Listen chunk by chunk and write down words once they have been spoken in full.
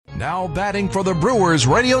Now batting for the Brewers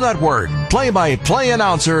Radio Network, play-by-play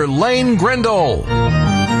announcer Lane Grindle.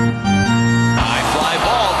 High fly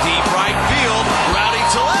ball, deep right field. Rowdy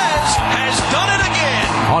Tellez has done it again.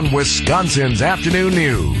 On Wisconsin's Afternoon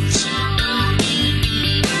News.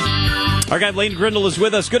 Our guy Lane Grindle is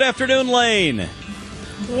with us. Good afternoon, Lane.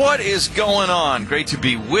 What is going on? Great to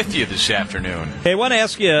be with you this afternoon. Hey, I want to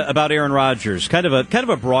ask you about Aaron Rodgers. Kind of a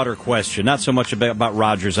broader question. Not so much about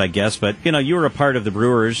Rodgers, I guess, but you were a part of the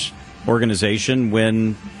Brewers organization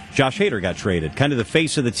when Josh Hader got traded. Kind of the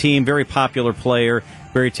face of the team, very popular player,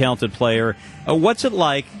 very talented player. What's it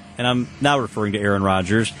like, and I'm now referring to Aaron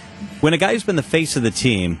Rodgers, when a guy who's been the face of the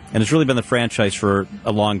team and has really been the franchise for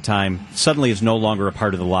a long time suddenly is no longer a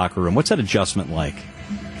part of the locker room? What's that adjustment like?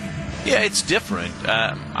 Yeah, it's different.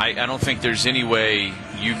 I don't think there's any way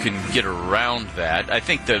you can get around that. I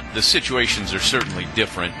think the situations are certainly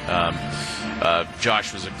different.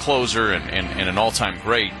 Josh was a closer and an all-time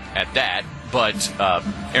great at that, but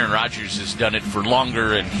Aaron Rodgers has done it for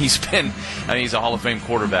longer, and he's a Hall of Fame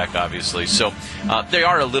quarterback, obviously. So they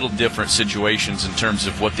are a little different situations in terms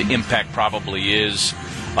of what the impact probably is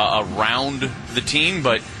around the team,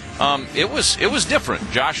 but it was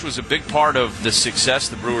different. Josh was a big part of the success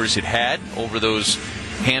the Brewers had over those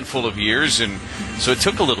handful of years, and so it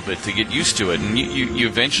took a little bit to get used to it. And you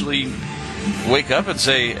eventually wake up and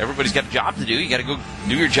say, everybody's got a job to do. You got to go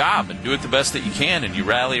do your job and do it the best that you can, and you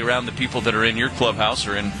rally around the people that are in your clubhouse,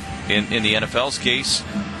 or in the NFL's case,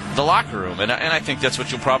 the locker room. And I think that's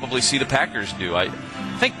what you'll probably see the Packers do. I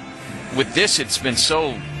think with this, it's been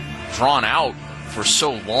so drawn out for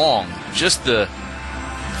so long. Just the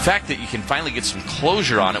fact that you can finally get some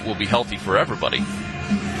closure on it will be healthy for everybody.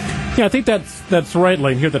 Yeah, I think that's right,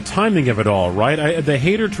 Lane. Here, the timing of it all, right? The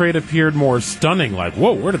Hader trade appeared more stunning. Like,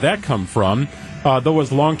 whoa, where did that come from? Though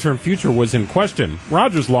his long-term future was in question.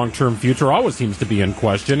 Rodgers' long-term future always seems to be in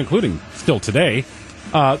question, including still today.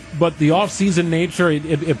 But the off-season nature,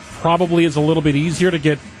 it probably is a little bit easier to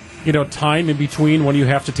get, time in between when you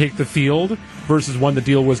have to take the field versus when the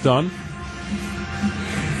deal was done.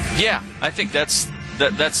 Yeah, I think that's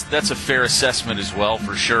a fair assessment as well,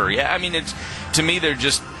 for sure. Yeah, I mean, to me,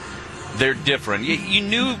 they're different. You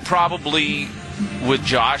knew probably with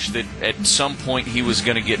Josh that at some point he was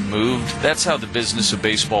going to get moved. That's how the business of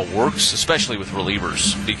baseball works, especially with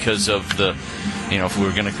relievers, because of if we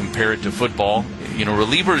were going to compare it to football,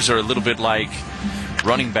 relievers are a little bit like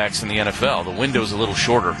running backs in the NFL. The window's a little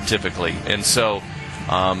shorter typically, and so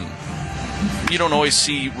you don't always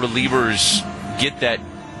see relievers get that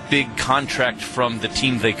big contract from the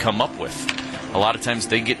team they come up with. A lot of times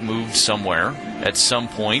they get moved somewhere at some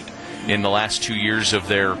point in the last 2 years of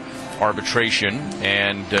their arbitration,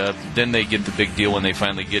 and then they get the big deal when they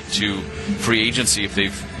finally get to free agency if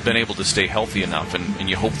they've been able to stay healthy enough, and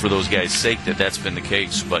you hope for those guys' sake that that's been the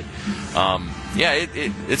case. But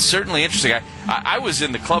it's certainly interesting. I was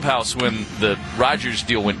in the clubhouse when the Rodgers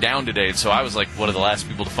deal went down today, and so I was like one of the last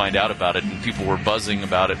people to find out about it, and people were buzzing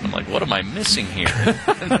about it, and I'm like, what am I missing here?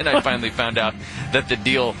 And then I finally found out that the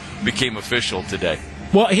deal became official today.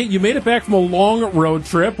 Well, hey, you made it back from a long road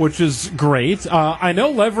trip, which is great. I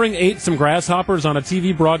know Levering ate some grasshoppers on a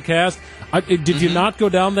TV broadcast. Did you not go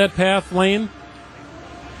down that path, Lane?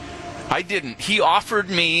 I didn't. He offered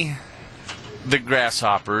me the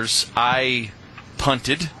grasshoppers. I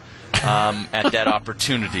punted at that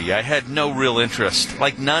opportunity. I had no real interest,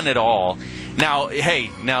 like none at all. Now,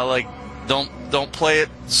 don't play it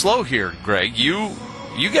slow here, Greg. You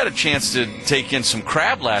got a chance to take in some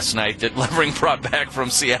crab last night that Levering brought back from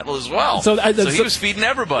Seattle as well. So he was feeding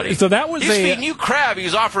everybody. So that was he was feeding you crab. He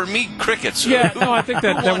was offering me crickets. Yeah, no, I think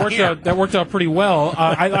that worked out pretty well.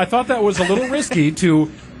 I thought that was a little risky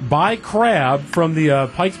to buy crab from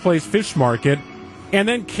the Pike's Place Fish Market and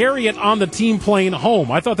then carry it on the team plane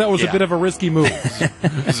home. I thought that was a bit of a risky move.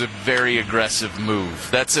 It was a very aggressive move.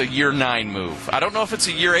 That's a year 9 move. I don't know if it's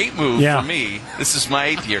a year 8 move for me. This is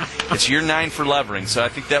my 8th year. It's year 9 for Levering, so I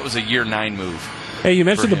think that was a year 9 move. Hey, you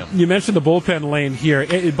mentioned the bullpen lane here.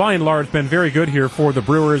 It, by and large, been very good here for the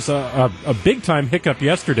Brewers. A big-time hiccup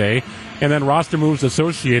yesterday, and then roster moves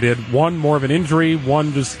associated. One more of an injury,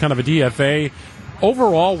 one just kind of a DFA.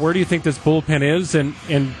 Overall, where do you think this bullpen is, and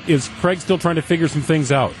is Craig still trying to figure some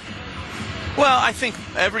things out? Well, I think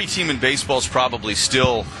every team in baseball is probably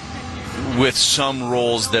still with some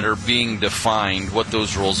roles that are being defined. What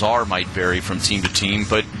those roles are might vary from team to team,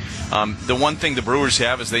 but the one thing the Brewers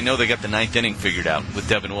have is they know they got the 9th inning figured out with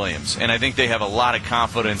Devin Williams, and I think they have a lot of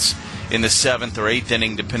confidence in the 7th or 8th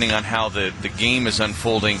inning, depending on how the game is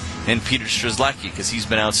unfolding, and Peter Strzelecki, because he's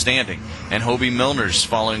been outstanding. And Hobie Milner's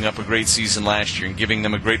following up a great season last year and giving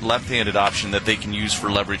them a great left-handed option that they can use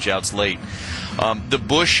for leverage outs late. The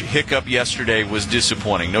Bush hiccup yesterday was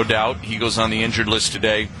disappointing, no doubt. He goes on the injured list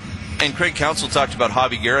today. And Craig Counsell talked about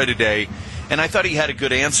Javi Guerra today, and I thought he had a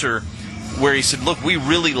good answer where he said, look, we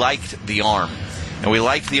really liked the arm. And we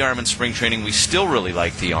liked the arm in spring training. We still really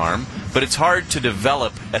like the arm. But it's hard to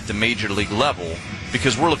develop at the major league level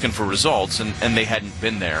because we're looking for results, and they hadn't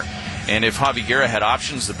been there. And if Javi Guerra had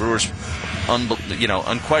options, the Brewers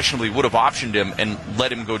unquestionably would have optioned him and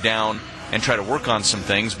let him go down and try to work on some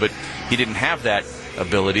things. But he didn't have that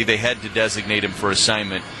ability. They had to designate him for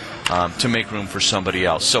assignment to make room for somebody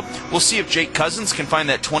else. So we'll see if Jake Cousins can find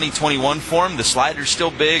that 2021 form. The slider's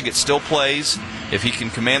still big. It still plays. If he can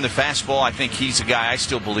command the fastball, I think he's a guy I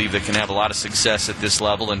still believe that can have a lot of success at this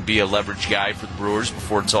level and be a leverage guy for the Brewers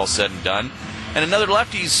before it's all said and done. And another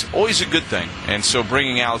lefty's always a good thing. And so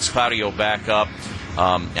bringing Alex Claudio back up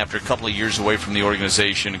after a couple of years away from the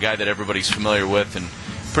organization, a guy that everybody's familiar with and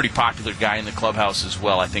pretty popular guy in the clubhouse as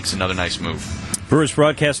well, I think is another nice move. Brewers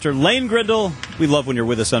broadcaster Lane Grindle. We love when you're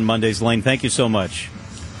with us on Mondays, Lane. Thank you so much.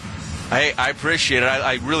 I appreciate it.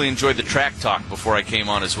 I really enjoyed the track talk before I came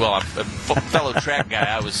on as well. I'm a fellow track guy.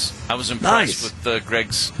 I was impressed with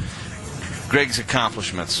Greg's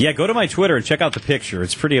accomplishments. Yeah, go to my Twitter and check out the picture.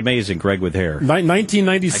 It's pretty amazing, Greg with hair.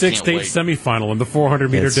 1996 state semifinal in the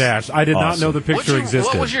 400-meter dash. I did not know the picture existed.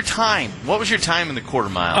 What was your time? What was your time in the quarter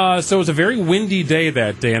mile? So it was a very windy day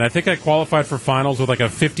that day, and I think I qualified for finals with like a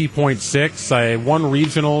 50.6. I won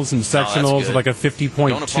regionals and sectionals with like a 50.2.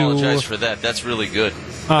 Don't apologize for that. That's really good.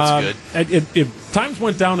 That's good. Times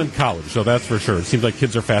went down in college, so that's for sure. It seems like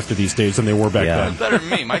kids are faster these days than they were back then. Better than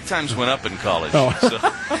me. My times went up in college.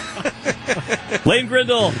 Lane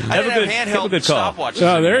Grindle, have a good call. Stopwatches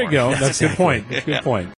there you go. That's a good point. That's a good point.